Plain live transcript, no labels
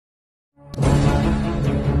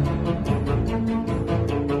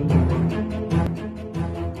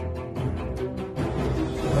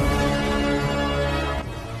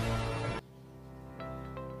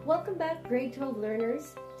Grade 12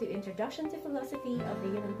 learners, to Introduction to Philosophy of the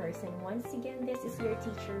Human Person. Once again, this is your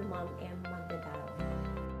teacher, Mom M.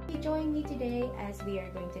 Magdadao. You join me today as we are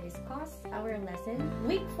going to discuss our lesson,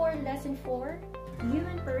 Week 4, Lesson 4,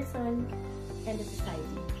 Human Person and the Society.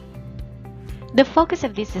 The focus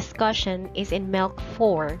of this discussion is in MELC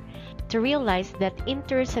 4, to realize that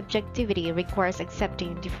intersubjectivity requires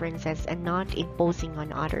accepting differences and not imposing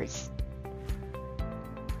on others.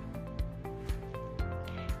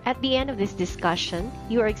 At the end of this discussion,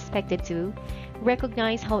 you are expected to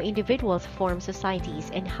recognize how individuals form societies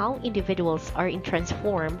and how individuals are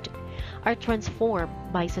transformed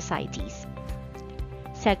by societies.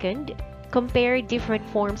 Second, compare different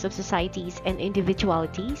forms of societies and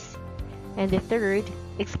individualities. And the third,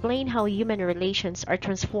 explain how human relations are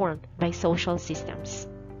transformed by social systems.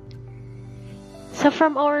 So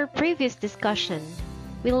from our previous discussion,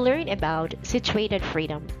 we learned about situated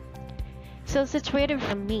freedom. So situated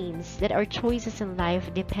freedom means that our choices in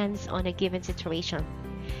life depends on a given situation.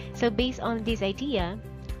 So based on this idea,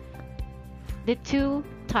 the two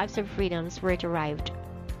types of freedoms were derived.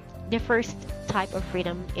 The first type of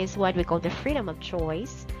freedom is what we call the freedom of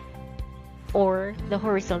choice, or the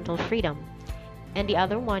horizontal freedom. And the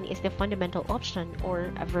other one is the fundamental option,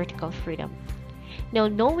 or a vertical freedom. Now,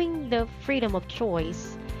 knowing the freedom of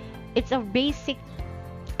choice, it's a basic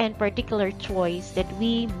and particular choice that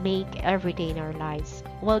we make every day in our lives,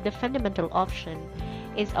 while the fundamental option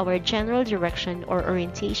is our general direction or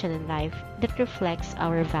orientation in life that reflects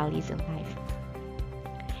our values in life.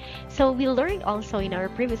 So we learned also in our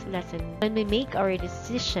previous lesson, when we make our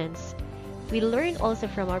decisions, we learned also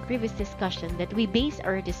from our previous discussion that we base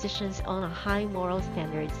our decisions on high moral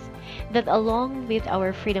standards, that along with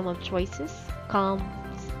our freedom of choices comes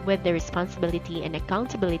with the responsibility and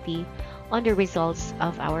accountability on the results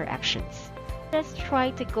of our actions. Let's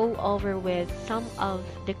try to go over with some of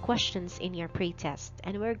the questions in your pre-test,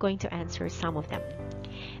 and we're going to answer some of them.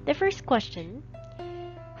 The first question,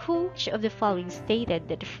 which of the following stated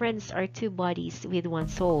that friends are two bodies with one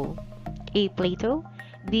soul? A. Plato,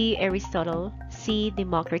 B. Aristotle, C.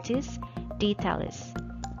 Democritus, D. Thales.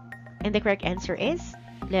 And the correct answer is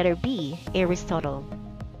letter B, Aristotle.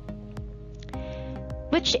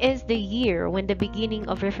 Which is the year when the beginning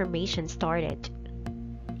of Reformation started?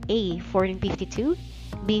 A. 1452,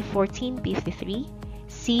 B. 1453,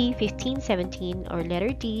 C. 1517, or letter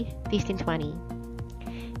D. 1520.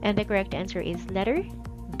 And the correct answer is letter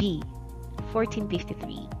B,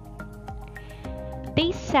 1453.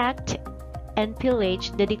 They sacked and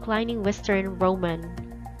pillaged the declining Western Roman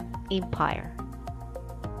Empire.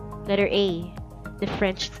 Letter A, the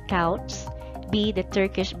French scouts, B, the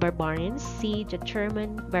Turkish barbarians, C, the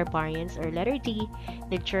German barbarians, or letter D,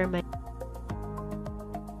 the German.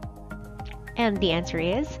 And the answer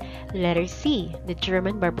is letter C, the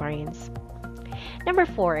German barbarians. Number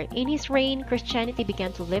 4, in his reign, Christianity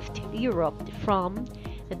began to lift Europe from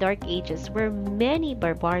the Dark Ages, where many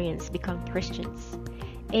barbarians become Christians.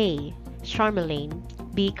 A, Charlemagne,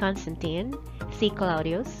 B, Constantine, C,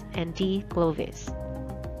 Claudius, and D, Clovis.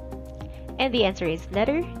 And the answer is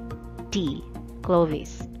letter D,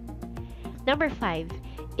 Clovis. Number 5,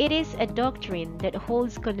 it is a doctrine that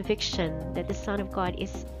holds conviction that the Son of God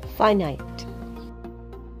is finite.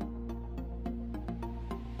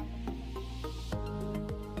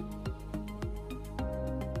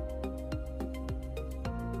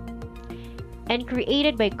 And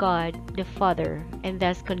created by God the Father, and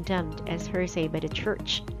thus condemned as heresy by the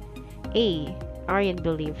Church. A, Arian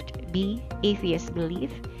believed, B, atheist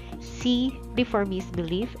belief, C, reformist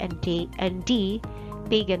belief, and D,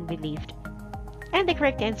 pagan believed. And the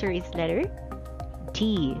correct answer is letter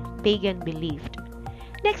D, pagan believed.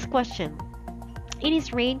 Next question. In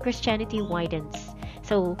his reign, Christianity widens.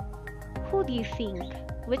 So,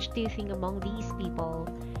 which do you think among these people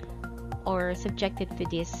are subjected to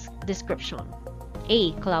this description?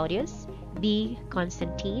 A, Claudius, B,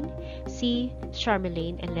 Constantine, C,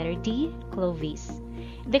 Charlemagne, and letter D, Clovis.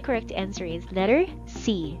 The correct answer is letter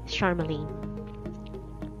C, Charlemagne.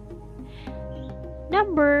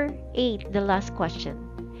 Number 8, the last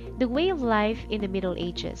question. The way of life in the Middle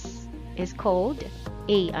Ages is called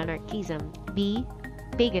A, anarchism, B,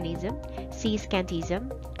 paganism, C,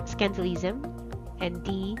 scantilism, and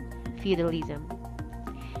D, feudalism.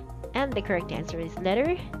 And the correct answer is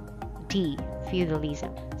letter D,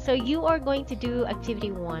 feudalism. So you are going to do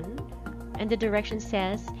activity 1, and the direction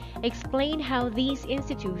says, explain how these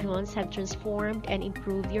institutions have transformed and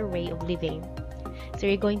improved your way of living. So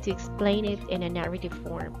you're going to explain it in a narrative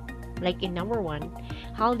form. Like in number 1,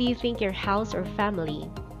 how do you think your house or family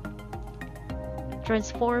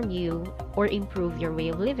transform you or improve your way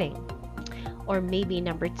of living? or maybe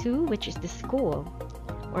number 2, which is the school,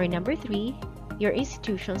 or number 3, your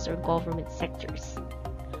institutions or government sectors.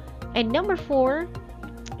 And number 4,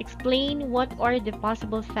 explain what are the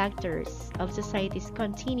possible factors of society's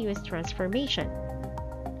continuous transformation.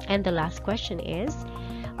 And the last question is,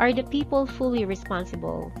 are the people fully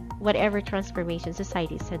responsible whatever transformation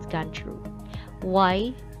societies has gone through?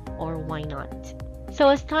 Why or why not? So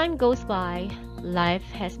as time goes by, life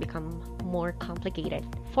has become more complicated.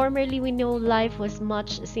 Formerly, we know life was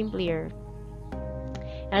much simpler.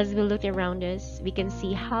 As we look around us, we can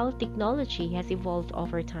see how technology has evolved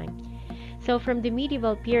over time. So from the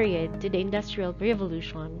medieval period to the Industrial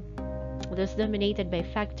Revolution, it was dominated by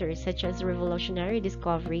factors such as revolutionary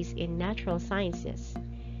discoveries in natural sciences,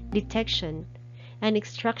 detection and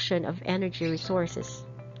extraction of energy resources,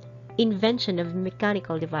 invention of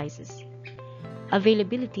mechanical devices,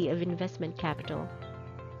 availability of investment capital,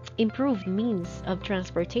 improved means of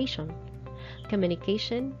transportation,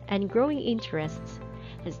 communication, and growing interests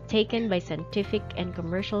as taken by scientific and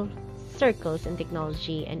commercial circles in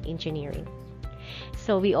technology and engineering.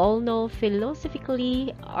 So we all know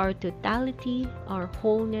philosophically our totality, our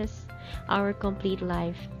wholeness, our complete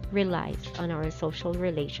life relies on our social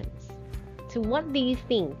relations. So what do you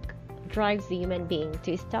think drives the human being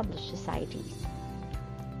to establish societies?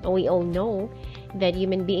 We all know that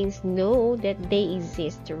human beings know that they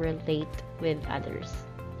exist to relate with others.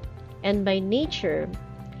 And by nature,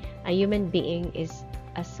 a human being is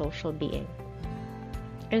a social being.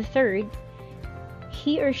 And third,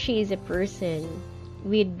 he or she is a person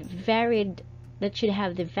that should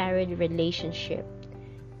have the varied relationship,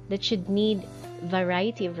 that should need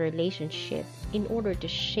variety of relationship in order to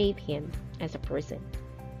shape him as a person.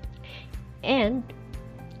 And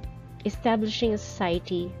establishing a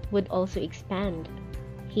society would also expand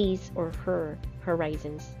his or her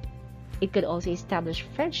horizons. It could also establish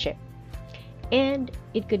friendship, and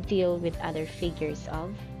it could deal with other figures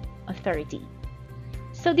of authority.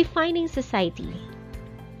 So defining society.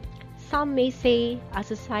 Some may say a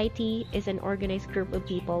society is an organized group of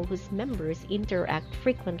people whose members interact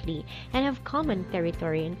frequently and have common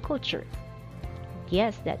territory and culture.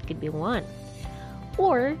 Yes, that could be one.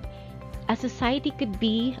 Or a society could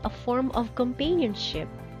be a form of companionship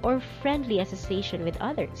or friendly association with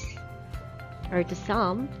others. Or to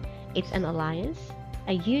some, it's an alliance,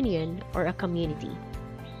 a union, or a community.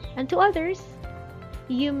 And to others,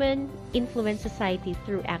 human influence society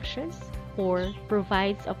through actions or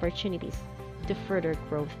provides opportunities to further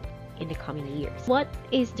growth in the coming years. What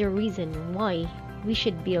is the reason why we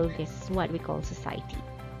should build this, what we call society?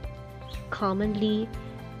 Commonly,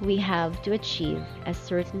 we have to achieve a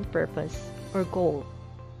certain purpose or goal.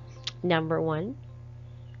 Number 1,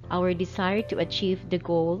 our desire to achieve the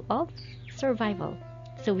goal of survival.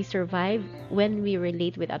 So we survive when we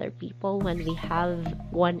relate with other people, when we have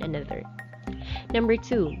one another. Number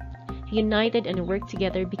 2, united and work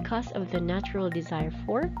together because of the natural desire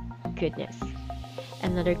for goodness.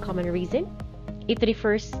 Another common reason, it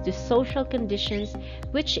refers to social conditions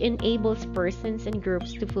which enables persons and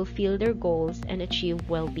groups to fulfill their goals and achieve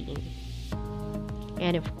well-being.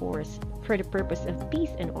 And of course, for the purpose of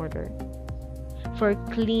peace and order, for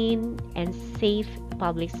clean and safe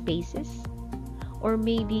public spaces, or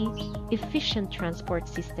maybe efficient transport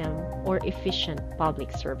system or efficient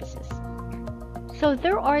public services. So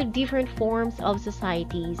there are different forms of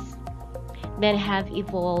societies that have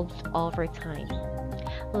evolved over time.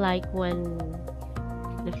 Like when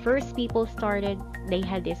the first people started, they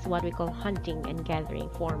had this what we call hunting and gathering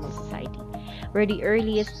form of society, where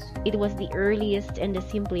it was the earliest and the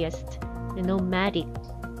simplest, the nomadic,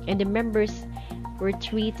 and the members were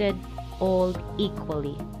treated all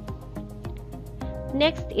equally.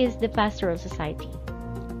 Next is the pastoral society,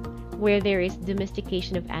 where there is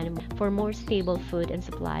domestication of animals for more stable food and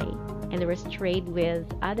supply, and there is trade with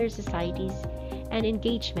other societies and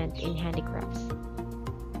engagement in handicrafts.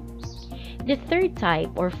 The third type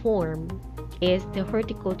or form is the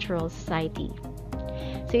horticultural society.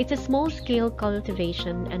 So it's a small-scale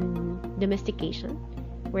cultivation and domestication,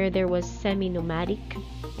 where there was semi-nomadic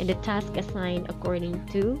and the task assigned according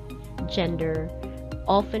to gender,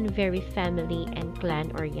 often very family and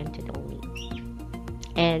clan-oriented only.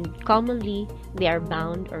 And commonly, they are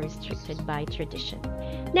bound or restricted by tradition.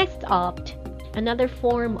 Next up, another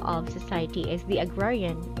form of society is the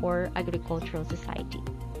agrarian or agricultural society.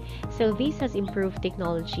 So this has improved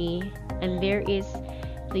technology, and there is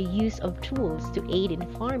the use of tools to aid in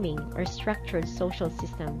farming or structured social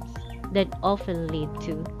systems that often lead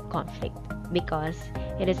to conflict because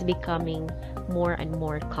it is becoming more and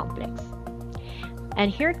more complex.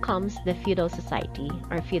 And here comes the feudal society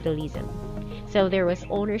or feudalism. So there was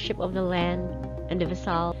ownership of the land, and the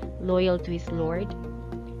vassal loyal to his lord,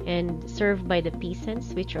 and served by the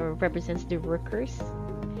peasants, which represents the workers,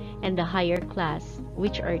 and the higher class,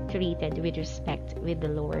 which are treated with respect with the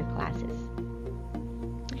lower classes.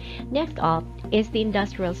 Next up is the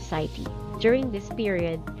industrial society. During this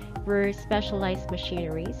period were specialized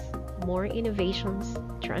machineries, more innovations,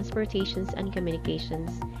 transportations and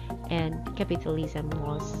communications, and capitalism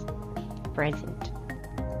was present.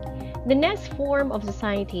 The next form of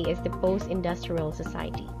society is the post-industrial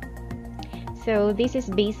society. So this is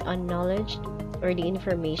based on knowledge or the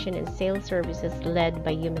information and sales services led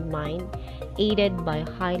by human mind, aided by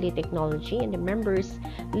highly technology, and the members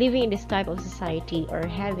living in this type of society are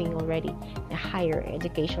having already a higher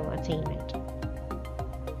educational attainment.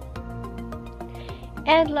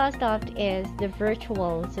 And last up is the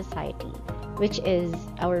virtual society, which is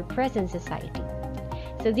our present society.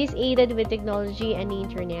 So this aided with technology and the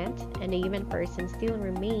internet, and the human person still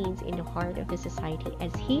remains in the heart of the society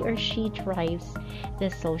as he or she drives the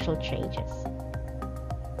social changes.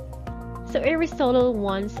 So Aristotle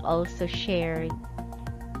once also shared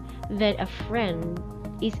that a friend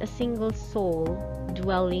is a single soul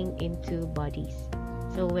dwelling in two bodies.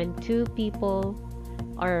 So when two people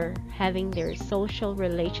are having their social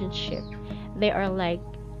relationship, they are like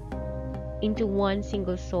into one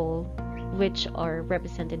single soul, which are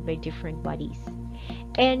represented by different bodies.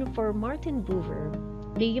 And for Martin Buber,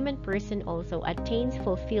 the human person also attains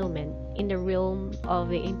fulfillment in the realm of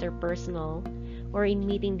the interpersonal, or in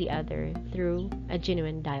meeting the other through a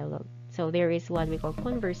genuine dialogue. So there is what we call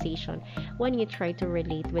conversation when you try to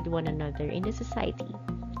relate with one another in the society.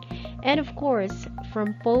 And of course,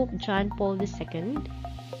 from Pope John Paul II,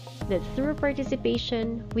 that through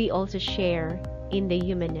participation, we also share in the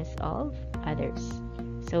humanness of others.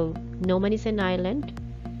 So no man is an island.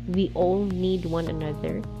 We all need one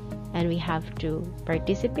another, and we have to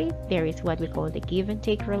participate. There is what we call the give and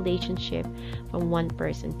take relationship from one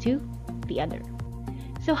person to the other.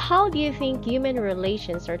 So how do you think human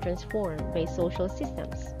relations are transformed by social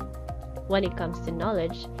systems when it comes to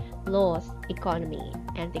knowledge, laws, economy,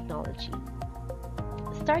 and technology?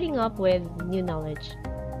 Starting up with new knowledge.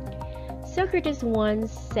 Socrates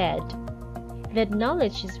once said that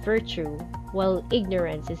knowledge is virtue while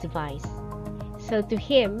ignorance is vice. So to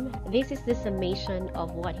him, this is the summation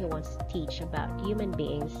of what he wants to teach about human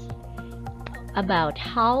beings, about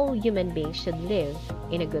how human beings should live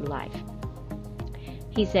in a good life.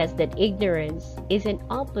 He says that ignorance is an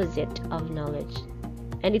opposite of knowledge,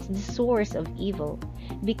 and it's the source of evil,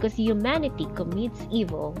 because humanity commits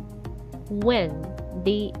evil when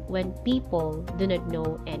people do not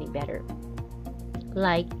know any better.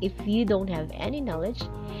 Like if you don't have any knowledge,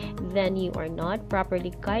 then you are not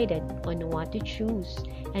properly guided on what to choose,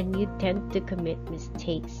 and you tend to commit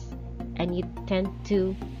mistakes, and you tend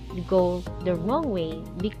to go the wrong way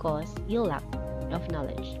because you lack of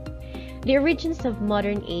knowledge. The origins of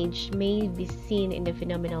modern age may be seen in the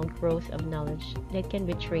phenomenal growth of knowledge that can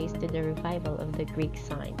be traced to the revival of the Greek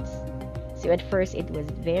science. So at first it was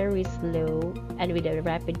very slow, and with a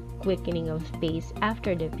rapid quickening of pace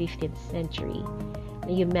after the 15th century,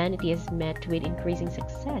 humanity has met with increasing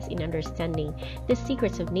success in understanding the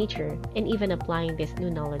secrets of nature and even applying this new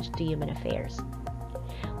knowledge to human affairs.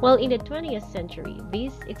 While in the 20th century,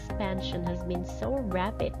 this expansion has been so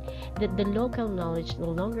rapid that the local knowledge no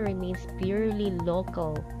longer remains purely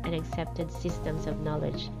local, and accepted systems of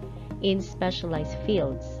knowledge in specialized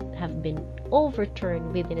fields have been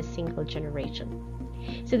overturned within a single generation.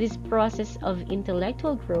 So this process of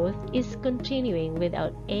intellectual growth is continuing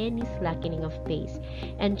without any slackening of pace,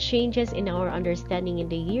 and changes in our understanding in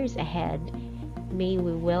the years ahead may be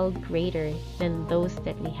well greater than those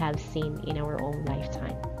that we have seen in our own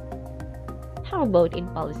lifetime. How about in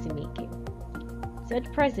policymaking? So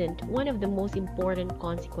at present, one of the most important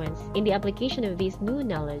consequences in the application of this new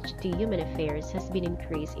knowledge to human affairs has been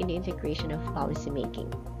increase in the integration of policymaking.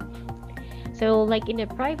 So like in the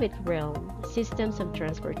private realm, systems of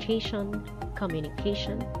transportation,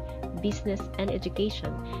 communication, business, and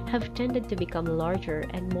education have tended to become larger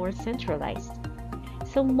and more centralized.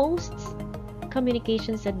 So most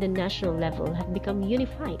communications at the national level have become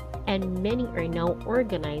unified, and many are now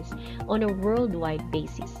organized on a worldwide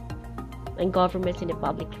basis. And governments in the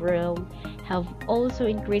public realm have also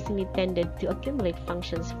increasingly tended to accumulate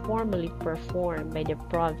functions formerly performed by the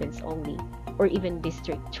province only, or even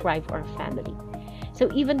district, tribe, or family. So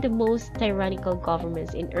even the most tyrannical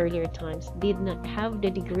governments in earlier times did not have the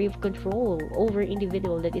degree of control over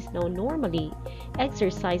individual that is now normally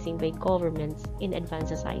exercising by governments in advanced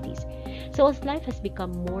societies. So as life has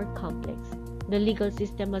become more complex, The legal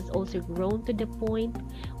system has also grown to the point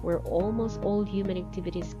where almost all human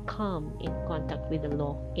activities come in contact with the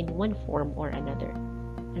law in one form or another.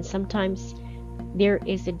 And sometimes there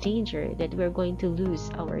is a danger that we're going to lose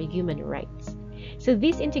our human rights. So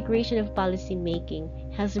this integration of policy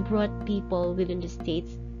making has brought people within the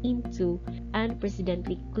states into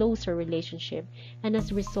unprecedentedly closer relationship and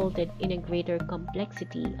has resulted in a greater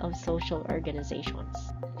complexity of social organizations.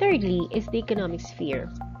 Thirdly is the economic sphere.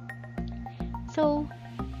 So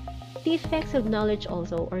the effects of knowledge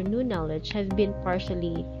also, or new knowledge, have been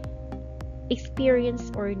partially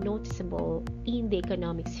experienced or noticeable in the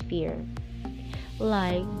economic sphere.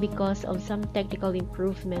 Like, because of some technical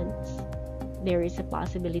improvements, there is a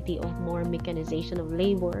possibility of more mechanization of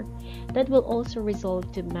labor that will also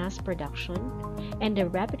result to mass production and the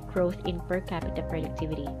rapid growth in per capita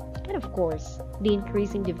productivity, and of course, the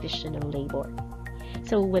increasing division of labor.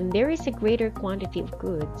 So when there is a greater quantity of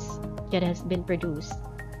goods that has been produced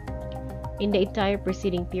in the entire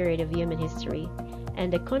preceding period of human history,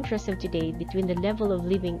 and the contrast of today between the level of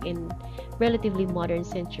living in relatively modern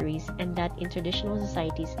centuries and that in traditional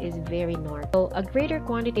societies is very normal. So a greater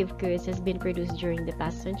quantity of goods has been produced during the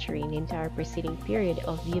past century in the entire preceding period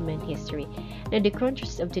of human history. Now the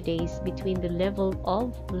contrast of today's between the level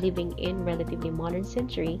of living in relatively modern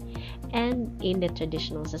century and in the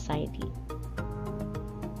traditional society.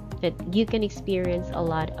 That you can experience a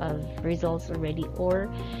lot of results already,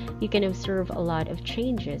 or you can observe a lot of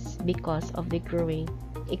changes because of the growing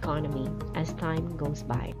economy as time goes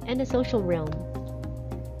by. And the social realm.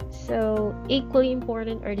 So equally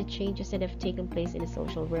important are the changes that have taken place in the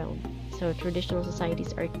social realm. So traditional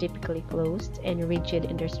societies are typically closed and rigid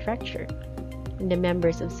in their structure. And the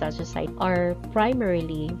members of such society are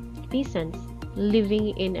primarily peasants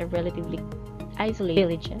living in a relatively isolated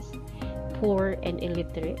villages, poor and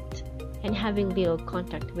illiterate, and having little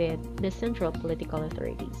contact with the central political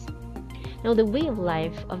authorities. Now, the way of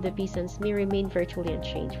life of the peasants may remain virtually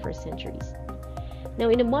unchanged for centuries. Now,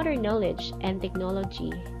 in the modern knowledge and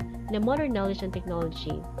technology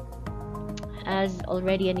has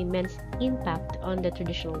already an immense impact on the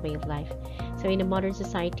traditional way of life. So, in a modern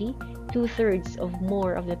society, 2/3 of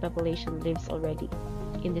more of the population lives already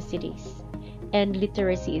in the cities, and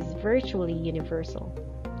literacy is virtually universal,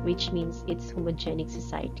 which means it's homogenic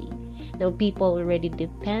society. Now people already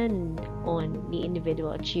depend on the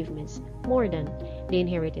individual achievements more than the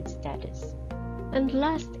inherited status. And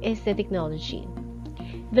last is the technology.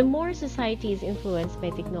 The more society is influenced by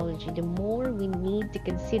technology, the more we need to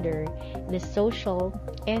consider the social,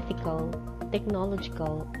 ethical,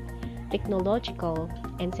 technological,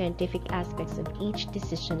 and scientific aspects of each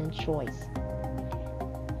decision and choice.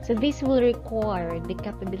 So this will require the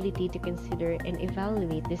capability to consider and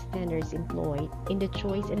evaluate the standards employed in the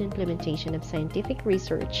choice and implementation of scientific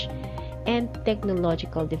research and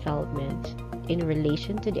technological development in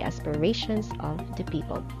relation to the aspirations of the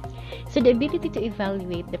people. So the ability to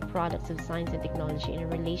evaluate the products of science and technology in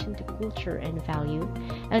relation to culture and value,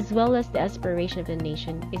 as well as the aspiration of the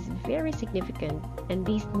nation, is very significant, and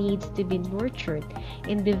these needs to be nurtured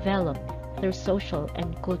and developed through social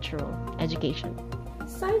and cultural education.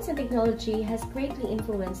 Science and technology has greatly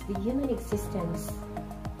influenced the human existence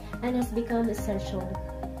and has become essential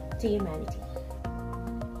to humanity.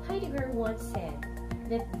 Heidegger once said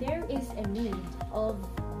that there is a need of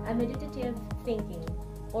a meditative thinking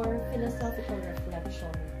or philosophical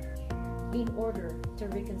reflection in order to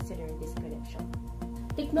reconsider this connection.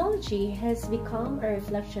 Technology has become a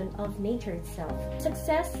reflection of nature itself.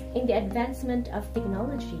 Success in the advancement of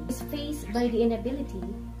technology is faced by the inability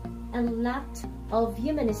and lack of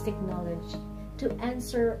humanistic knowledge to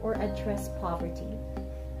answer or address poverty,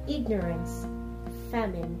 ignorance,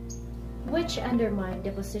 famine, which undermine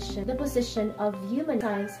the position of human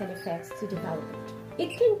science and effects to development.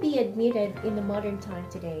 It can be admitted in the modern time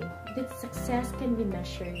today that success can be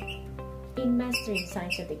measured in mastering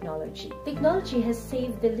science and technology. Technology has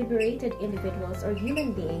saved the liberated individuals or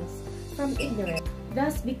human beings from ignorance,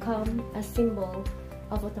 thus become a symbol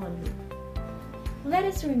of autonomy. Let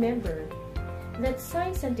us remember that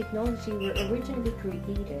science and technology were originally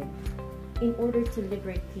created in order to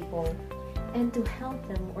liberate people and to help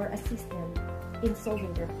them or assist them in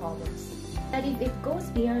solving their problems. That if it goes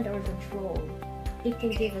beyond our control, it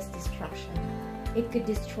can give us destruction. It could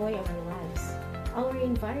destroy our lives, our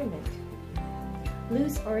environment,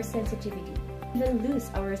 lose our sensitivity, even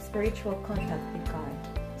lose our spiritual contact with God.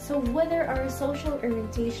 So whether our social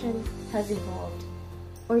orientation has evolved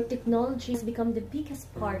or technology has become the biggest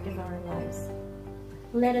part of our lives,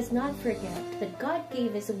 let us not forget that God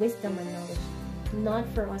gave us wisdom and knowledge, not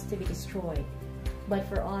for us to be destroyed, but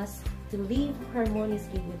for us to live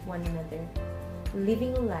harmoniously with one another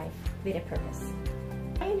living a life with a purpose.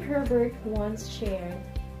 Ryan Herbert once shared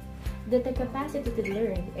that the capacity to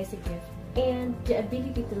learn is a gift and the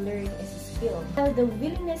ability to learn is a skill, while the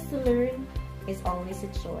willingness to learn is always a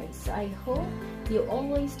choice. So I hope you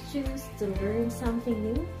always choose to learn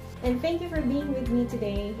something new. And thank you for being with me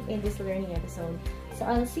today in this learning episode. So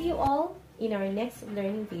I'll see you all in our next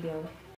learning video.